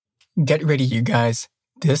Get ready, you guys.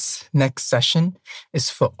 This next session is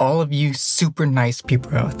for all of you super nice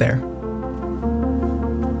people out there.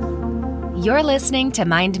 You're listening to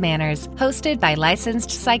Mind Manners, hosted by licensed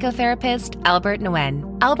psychotherapist Albert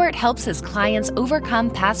Nguyen. Albert helps his clients overcome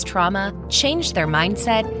past trauma, change their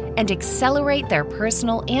mindset, and accelerate their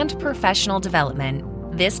personal and professional development.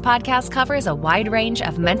 This podcast covers a wide range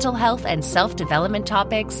of mental health and self-development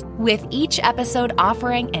topics, with each episode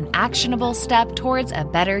offering an actionable step towards a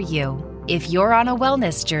better you. If you're on a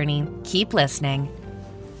wellness journey, keep listening.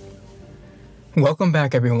 Welcome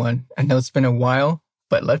back, everyone. I know it's been a while,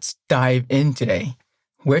 but let's dive in today.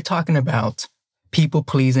 We're talking about people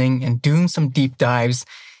pleasing and doing some deep dives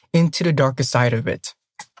into the darker side of it.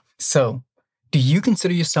 So, do you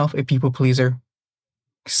consider yourself a people pleaser?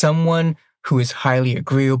 Someone who is highly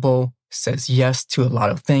agreeable, says yes to a lot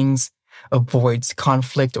of things, avoids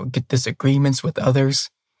conflict or disagreements with others.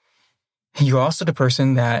 You're also the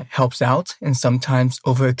person that helps out and sometimes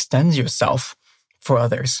overextends yourself for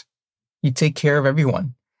others. You take care of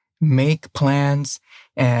everyone, make plans,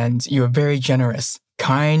 and you're very generous,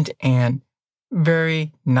 kind, and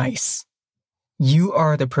very nice. You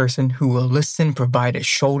are the person who will listen, provide a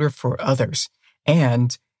shoulder for others,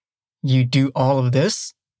 and you do all of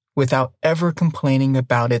this without ever complaining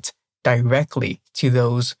about it directly to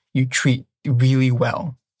those you treat really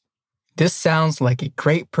well. This sounds like a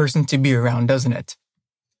great person to be around, doesn't it?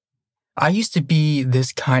 I used to be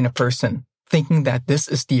this kind of person, thinking that this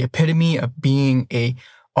is the epitome of being a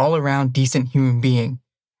all-around decent human being.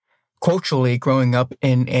 Culturally, growing up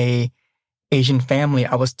in an Asian family,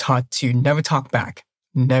 I was taught to never talk back,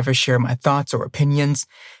 never share my thoughts or opinions,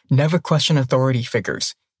 never question authority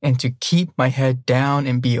figures, and to keep my head down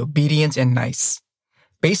and be obedient and nice.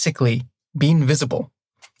 Basically, be invisible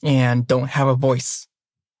and don't have a voice.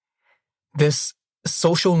 This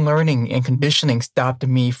social learning and conditioning stopped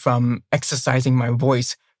me from exercising my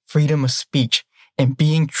voice, freedom of speech, and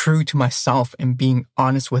being true to myself and being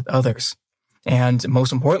honest with others. And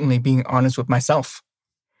most importantly, being honest with myself.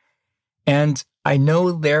 And I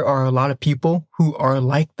know there are a lot of people who are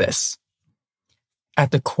like this. At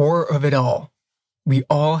the core of it all, we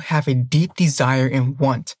all have a deep desire and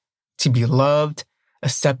want to be loved,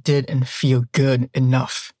 accepted, and feel good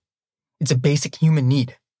enough. It's a basic human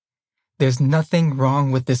need. There's nothing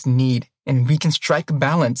wrong with this need, and we can strike a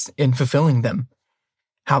balance in fulfilling them.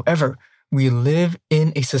 However, we live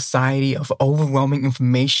in a society of overwhelming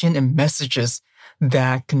information and messages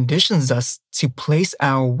that conditions us to place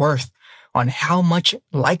our worth on how much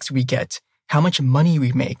likes we get, how much money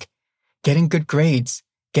we make, getting good grades,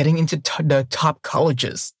 getting into the top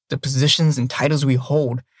colleges, the positions and titles we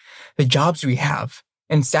hold, the jobs we have.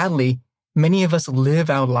 And sadly, many of us live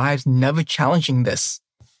our lives never challenging this.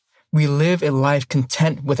 We live a life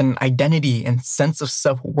content with an identity and sense of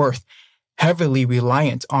self-worth, heavily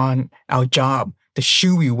reliant on our job, the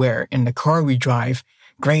shoe we wear, and the car we drive,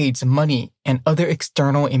 grades, money, and other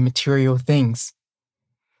external and material things.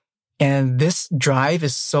 And this drive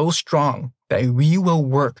is so strong that we will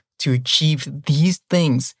work to achieve these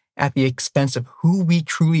things at the expense of who we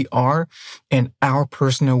truly are and our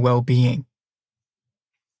personal well-being.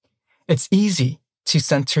 It's easy to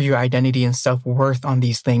center your identity and self-worth on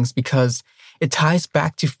these things because it ties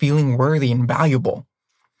back to feeling worthy and valuable,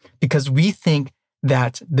 because we think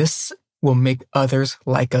that this will make others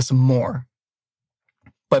like us more.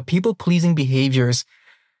 But people-pleasing behaviors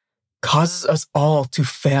causes us all to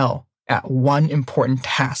fail at one important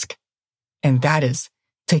task, and that is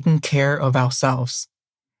taking care of ourselves.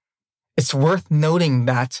 It's worth noting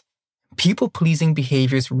that people-pleasing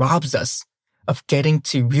behaviors robs us of getting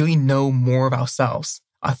to really know more of ourselves,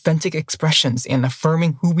 authentic expressions, and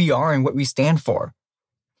affirming who we are and what we stand for.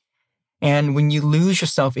 And when you lose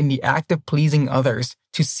yourself in the act of pleasing others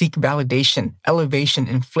to seek validation, elevation,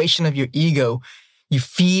 inflation of your ego, you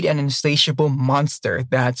feed an insatiable monster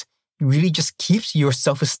that really just keeps your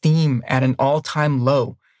self-esteem at an all-time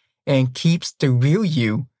low and keeps the real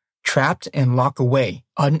you trapped and locked away,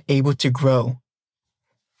 unable to grow.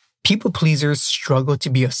 People pleasers struggle to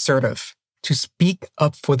be assertive, to speak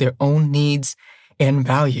up for their own needs and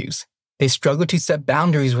values. They struggle to set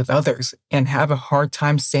boundaries with others and have a hard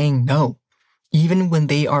time saying no, even when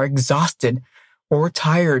they are exhausted or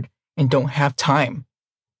tired and don't have time.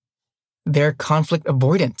 They're conflict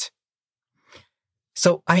avoidant.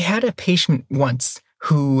 So I had a patient once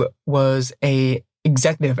who was an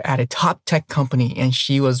executive at a top tech company, and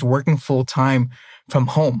she was working full-time from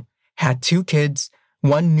home, had 2 kids,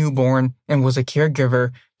 1 newborn, and was a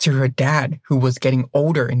caregiver to her dad who was getting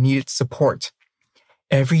older and needed support.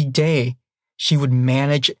 Every day, she would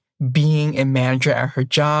manage being a manager at her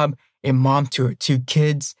job, a mom to her 2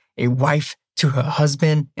 kids, a wife to her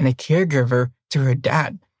husband, and a caregiver to her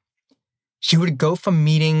dad. She would go from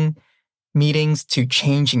meetings to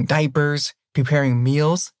changing diapers, preparing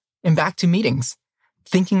meals, and back to meetings,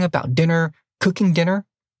 thinking about dinner, cooking dinner,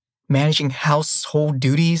 managing household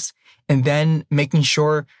duties, and then making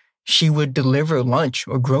sure she would deliver lunch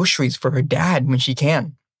or groceries for her dad when she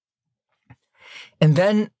can. And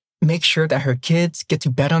then make sure that her kids get to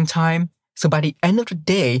bed on time. So by the end of the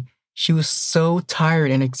day, she was so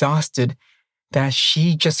tired and exhausted that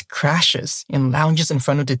she just crashes and lounges in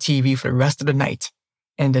front of the TV for the rest of the night.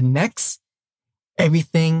 And the next,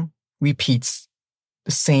 everything repeats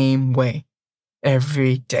the same way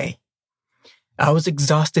every day. I was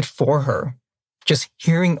exhausted for her, just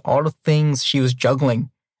hearing all the things she was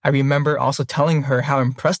juggling. I remember also telling her how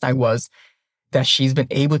impressed I was that she's been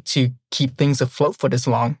able to keep things afloat for this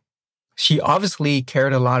long. She obviously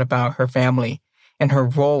cared a lot about her family and her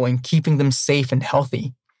role in keeping them safe and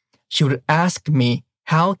healthy. She would ask me,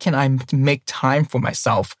 how can I make time for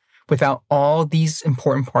myself without all these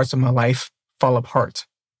important parts of my life fall apart?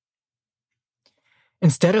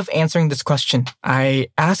 Instead of answering this question, I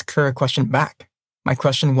asked her a question back. My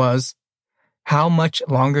question was, how much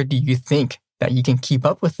longer do you think that you can keep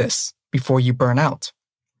up with this before you burn out?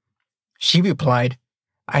 She replied,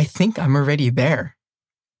 I think I'm already there.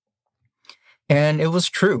 And it was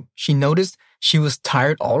true. She noticed she was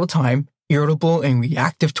tired all the time, irritable and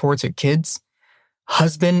reactive towards her kids,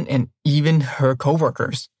 husband, and even her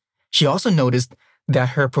coworkers. She also noticed that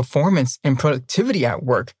her performance and productivity at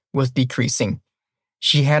work was decreasing.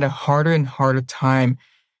 She had a harder and harder time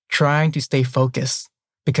trying to stay focused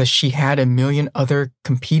because she had a million other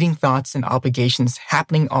competing thoughts and obligations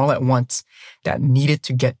happening all at once that needed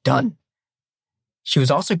to get done. She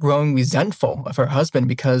was also growing resentful of her husband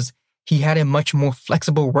because he had a much more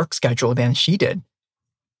flexible work schedule than she did.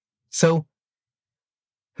 So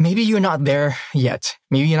maybe you're not there yet.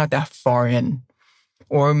 Maybe you're not that far in.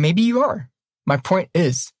 Or maybe you are. My point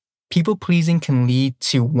is, people-pleasing can lead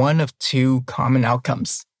to one of two common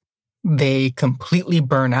outcomes. They completely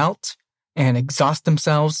burn out and exhaust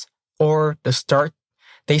themselves, or they start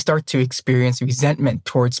to experience resentment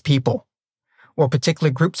towards people or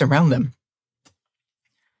particular groups around them.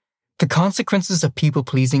 The consequences of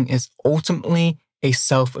people-pleasing is ultimately a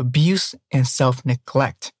self-abuse and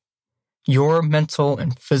self-neglect. Your mental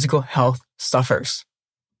and physical health suffers.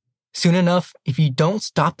 Soon enough, if you don't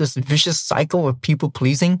stop this vicious cycle of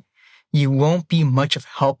people-pleasing, you won't be much of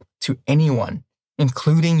help to anyone,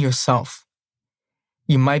 including yourself.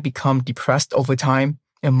 You might become depressed over time,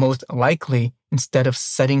 and most likely, instead of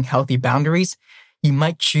setting healthy boundaries, you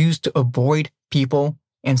might choose to avoid people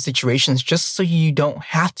and situations just so you don't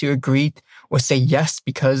have to agree or say yes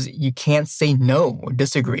because you can't say no or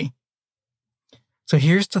disagree. So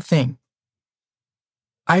here's the thing.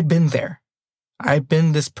 I've been there. I've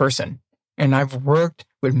been this person, and I've worked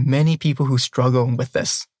with many people who struggle with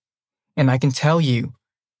this. And I can tell you,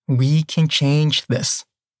 we can change this.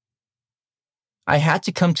 I had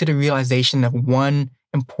to come to the realization of one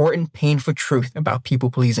important, painful truth about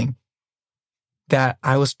people-pleasing, that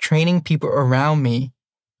I was training people around me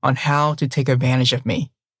on how to take advantage of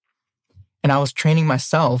me. And I was training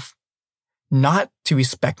myself not to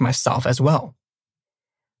respect myself as well.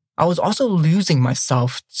 I was also losing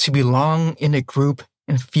myself to belong in a group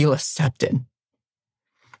and feel accepted.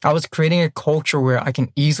 I was creating a culture where I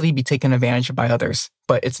can easily be taken advantage of by others,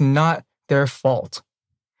 but it's not their fault.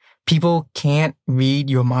 People can't read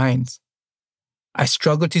your minds. I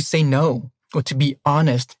struggled to say no or to be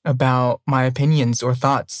honest about my opinions or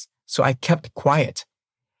thoughts, so I kept quiet.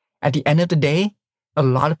 At the end of the day, a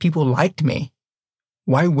lot of people liked me.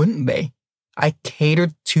 Why wouldn't they? I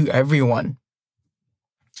catered to everyone.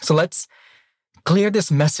 So let's clear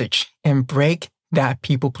this message and break that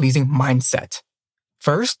people-pleasing mindset.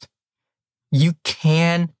 First, you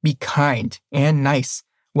can be kind and nice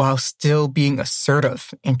while still being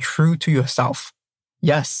assertive and true to yourself.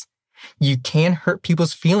 Yes, you can hurt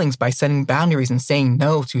people's feelings by setting boundaries and saying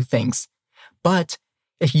no to things. But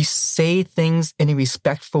if you say things in a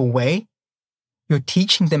respectful way, you're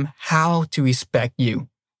teaching them how to respect you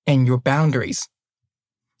and your boundaries.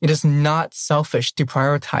 It is not selfish to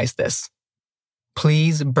prioritize this.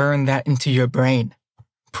 Please burn that into your brain.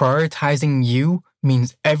 Prioritizing you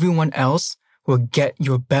means everyone else will get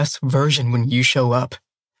your best version when you show up.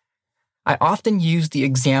 I often use the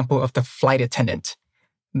example of the flight attendant.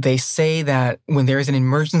 They say that when there is an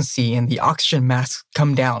emergency and the oxygen masks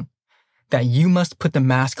come down, that you must put the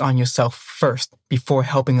mask on yourself first before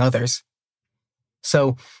helping others.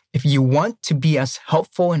 So, if you want to be as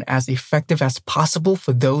helpful and as effective as possible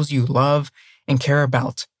for those you love and care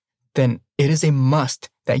about, then it is a must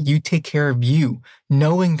that you take care of you,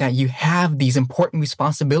 knowing that you have these important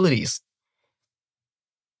responsibilities.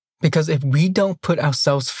 Because if we don't put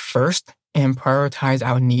ourselves first and prioritize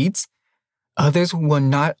our needs, others will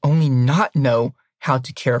not only not know how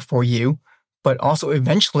to care for you, but also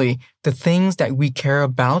eventually the things that we care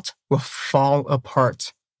about will fall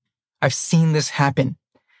apart. I've seen this happen.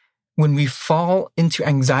 When we fall into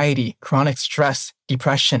anxiety, chronic stress,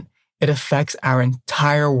 depression, it affects our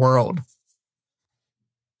entire world.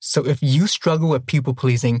 So if you struggle with people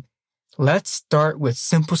pleasing, let's start with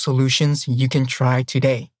simple solutions you can try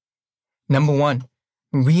today. Number 1,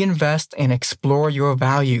 reinvest and explore your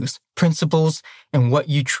values, principles, and what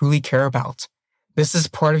you truly care about. This is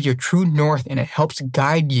part of your true north and it helps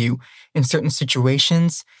guide you in certain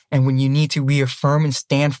situations and when you need to reaffirm and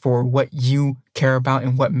stand for what you care about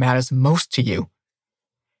and what matters most to you.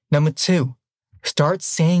 Number 2, start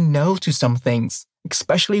saying no to some things,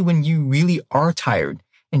 especially when you really are tired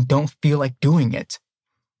and don't feel like doing it.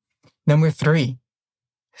 Number 3,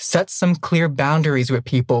 set some clear boundaries with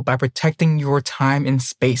people by protecting your time and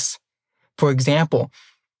space. For example,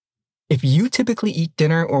 if you typically eat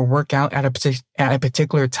dinner or work out at a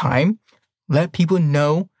particular time, let people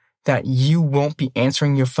know that you won't be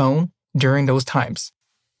answering your phone during those times.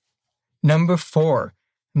 Number 4,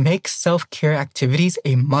 make self-care activities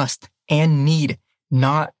a must and need,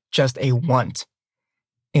 not just a want.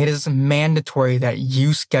 It is mandatory that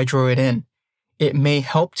you schedule it in. It may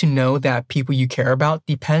help to know that people you care about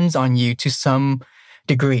depends on you to some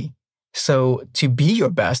degree. So to be your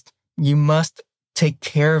best, you must take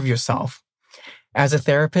care of yourself. As a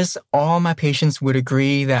therapist, all my patients would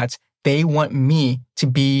agree that they want me to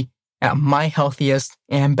be at my healthiest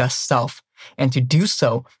and best self. And to do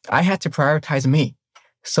so, I had to prioritize me.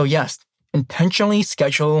 So yes, intentionally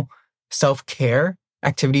schedule self-care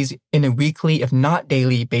activities in a weekly, if not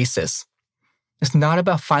daily basis. It's not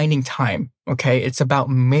about finding time, okay? It's about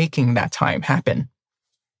making that time happen.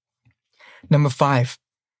 Number 5,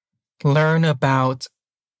 learn about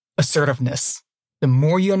assertiveness. The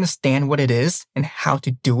more you understand what it is and how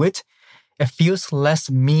to do it, it feels less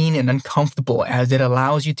mean and uncomfortable as it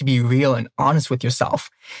allows you to be real and honest with yourself.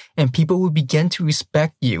 And people will begin to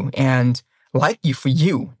respect you and like you for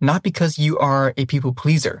you, not because you are a people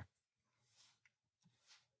pleaser.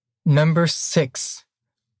 Number 6,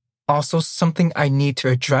 also something I need to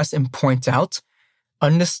address and point out.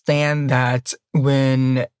 Understand that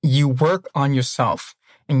when you work on yourself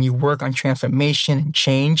and you work on transformation and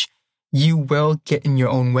change, you will get in your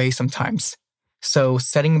own way sometimes. So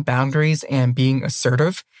setting boundaries and being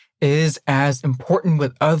assertive is as important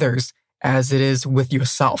with others as it is with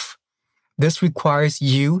yourself. This requires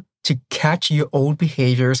you to catch your old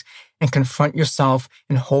behaviors and confront yourself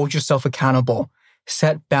and hold yourself accountable.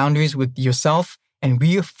 Set boundaries with yourself and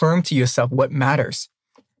reaffirm to yourself what matters.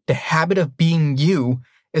 The habit of being you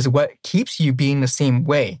is what keeps you being the same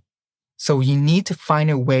way. So you need to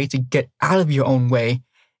find a way to get out of your own way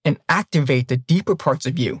and activate the deeper parts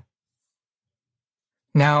of you.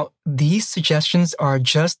 Now, these suggestions are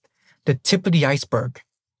just the tip of the iceberg.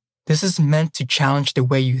 This is meant to challenge the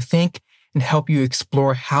way you think and help you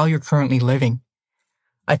explore how you're currently living.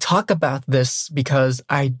 I talk about this because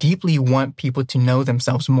I deeply want people to know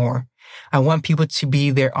themselves more. I want people to be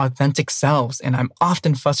their authentic selves, and I'm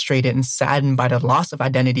often frustrated and saddened by the loss of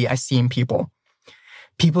identity I see in people.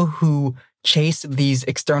 People who chase these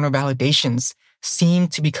external validations seem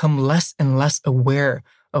to become less and less aware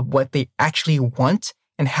of what they actually want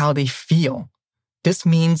and how they feel. This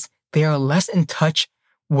means they are less in touch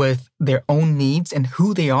with their own needs and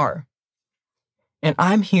who they are. And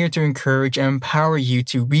I'm here to encourage and empower you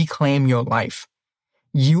to reclaim your life.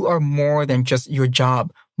 You are more than just your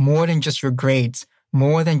job, more than just your grades,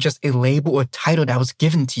 more than just a label or title that was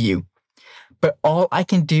given to you. But all I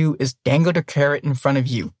can do is dangle the carrot in front of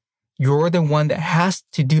you. You're the one that has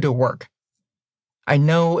to do the work. I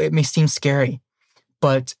know it may seem scary,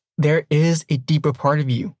 but there is a deeper part of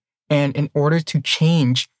you. And in order to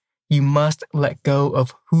change, you must let go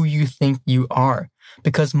of who you think you are,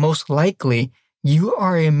 because most likely you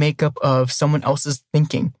are a makeup of someone else's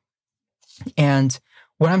thinking. And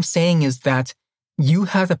what I'm saying is that you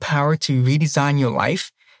have the power to redesign your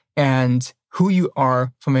life and who you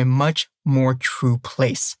are from a much more true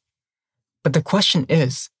place. But the question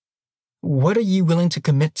is, what are you willing to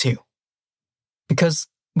commit to? Because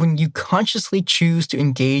when you consciously choose to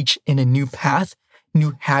engage in a new path,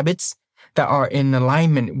 new habits that are in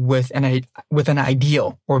alignment with an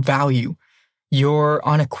ideal or value, you're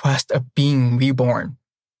on a quest of being reborn.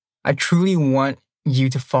 I truly want you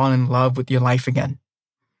to fall in love with your life again.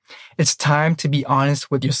 It's time to be honest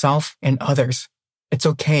with yourself and others. It's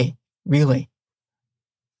okay, really.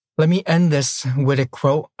 Let me end this with a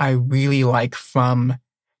quote I really like from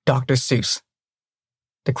Dr. Seuss.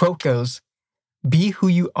 The quote goes, "Be who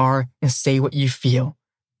you are and say what you feel,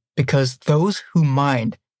 because those who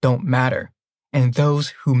mind don't matter, and those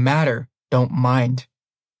who matter don't mind."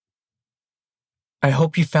 I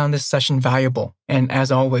hope you found this session valuable, and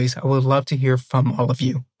as always, I would love to hear from all of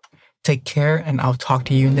you. Take care, and I'll talk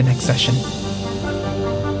to you in the next session.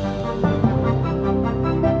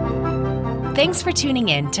 Thanks for tuning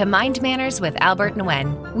in to Mind Manners with Albert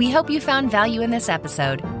Nguyen. We hope you found value in this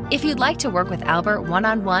episode. If you'd like to work with Albert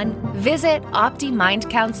one-on-one, visit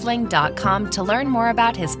OptiMindCounseling.com to learn more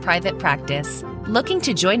about his private practice. Looking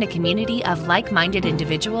to join a community of like-minded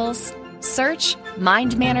individuals? Search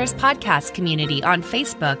Mind Manners Podcast Community on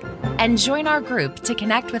Facebook and join our group to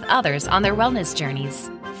connect with others on their wellness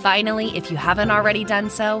journeys. Finally, if you haven't already done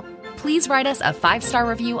so, please write us a 5-star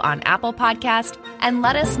review on Apple Podcast and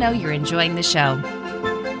let us know you're enjoying the show.